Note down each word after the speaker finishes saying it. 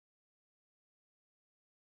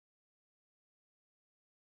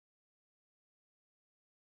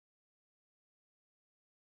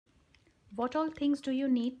What all things do you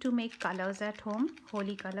need to make colors at home?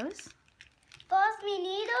 Holi colors? First we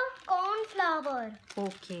need a corn flour.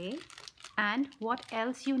 Okay. And what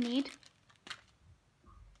else you need?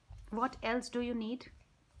 What else do you need?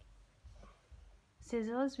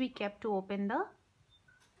 Scissors we kept to open the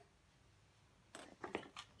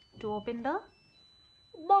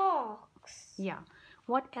Box. Yeah.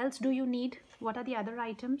 What else do you need? What are the other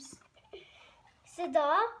items?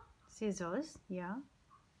 Scissors, yeah.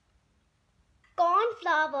 Corn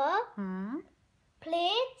flour.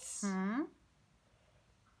 Plates.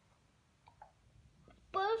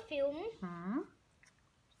 Perfume.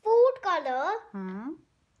 Food color.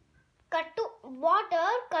 Water,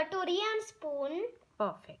 katuri and spoon.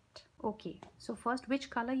 Perfect. Okay. So first, which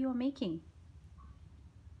color you are making?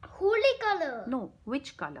 Holi color. No,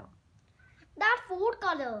 which color? That food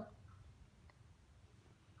color.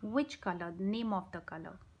 Which color? The name of the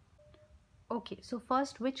color. Okay. So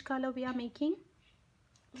first, which color we are making?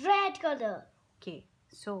 Red color. Okay.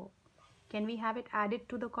 So can we have it added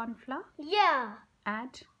to the corn flour? Yeah.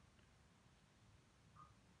 Add.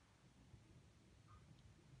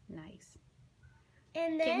 Nice.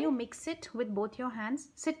 And then? Can you mix it with both your hands?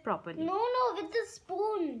 Sit properly. No, with the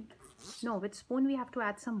spoon. No, with spoon we have to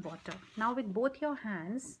add some water. Now with both your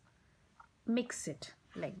hands, mix it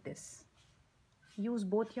like this. Use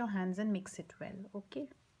both your hands and mix it well, okay?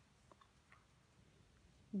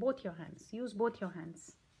 Both your hands. Use both your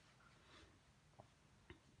hands.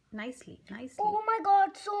 Nicely, nicely. Oh my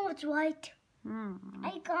God, so much white.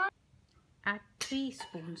 I can't. Add 3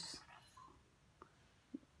 spoons.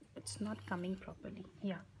 It's not coming properly.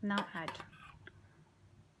 Yeah, now add.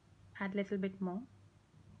 Add little bit more.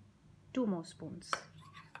 2 more spoons.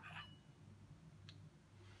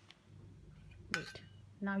 Wait.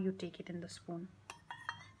 Now you take it in the spoon.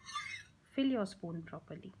 Fill your spoon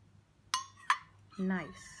properly.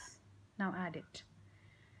 Nice. Now add it.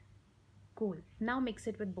 Cool. Now mix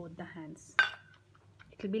it with both the hands.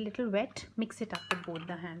 It will be a little wet. Mix it up with both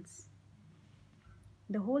the hands.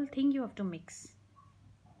 The whole thing you have to mix.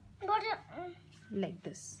 Like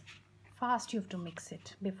this. Fast you have to mix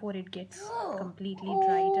it before it gets completely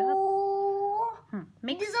dried up.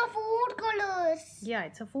 Mix. These are food colors. Yeah,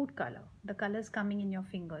 it's a food color. The colors coming in your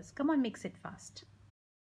fingers. Come on, mix it fast.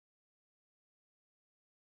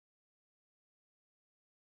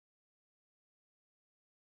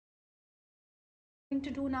 What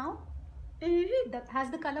to do now? Has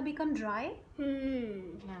the color become dry?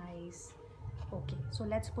 Nice. Okay, so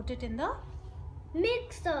let's put it in the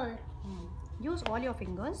mixer. Use all your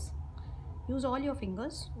fingers. Use all your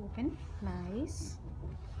fingers. Open. Nice.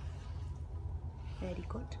 Very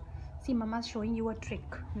good. See, Mama's showing you a trick.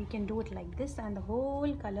 We can do it like this and the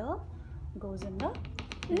whole color goes in the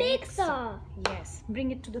mixer. Yes.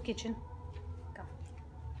 Bring it to the kitchen. Come.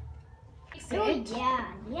 Oh,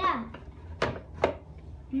 yeah.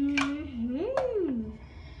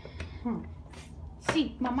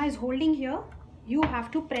 See, Mama is holding here. You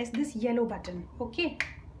have to press this yellow button. Okay.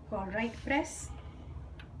 All right. Press.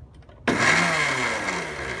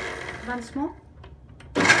 Once more.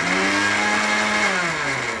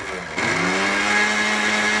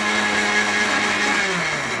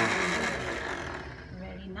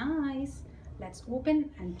 Very nice. Let's open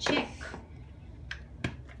and check.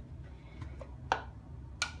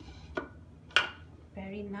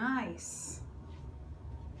 Very nice.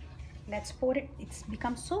 Let's pour it. It's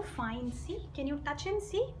become so fine. See? Can you touch and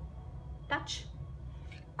see? Touch.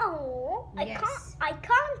 Oh, yes. I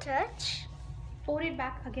can't touch. Pour it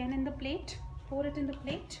back again in the plate. Pour it in the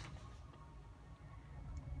plate.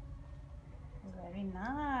 Very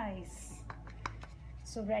nice.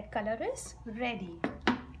 So red color is ready.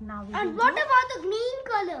 Now and what about the green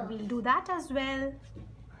color? We'll do that as well.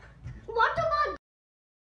 What about